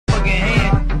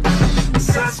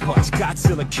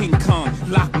Godzilla, King Kong,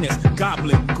 Loch Ness,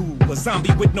 Goblin, Ghoul, a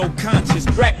zombie with no conscience,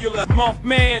 Dracula,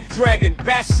 Mothman, Dragon,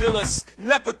 Basilisk,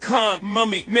 Leprechaun,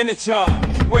 Mummy, Minotaur,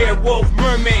 Werewolf,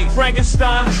 Mermaid,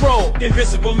 Frankenstein, Troll,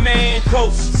 Invisible Man,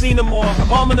 Ghost, Xenomorph,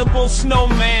 Abominable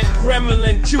Snowman,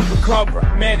 Gremlin,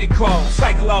 Chupacabra, Manticore,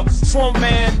 Cyclops, Swamp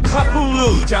Man,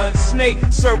 Cthulhu, Giant Snake,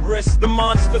 Cerberus, the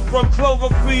monster from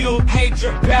Cloverfield,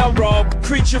 Hydra, Balrog,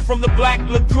 creature from the Black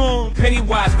Lagoon,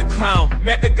 Pennywise the Clown,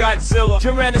 Mechagodzilla,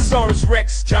 Tyrannosaurus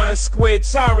Rex, Giant Squid,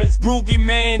 Sirens,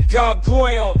 Boogeyman,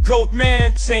 Gargoyle,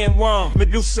 Goatman, Sandworm,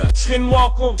 Medusa,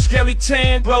 Skinwalker,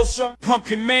 Skeleton, Closer,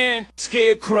 Pumpkin Man,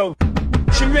 Scarecrow,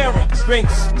 Chimera,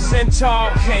 Sphinx, Centaur,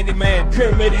 Candyman,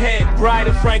 Pyramid Head, Bride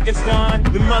of Frankenstein,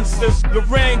 the Monsters, the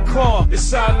Rancor, the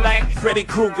Sarlacc, Freddy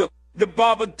Krueger, the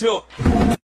Babadook.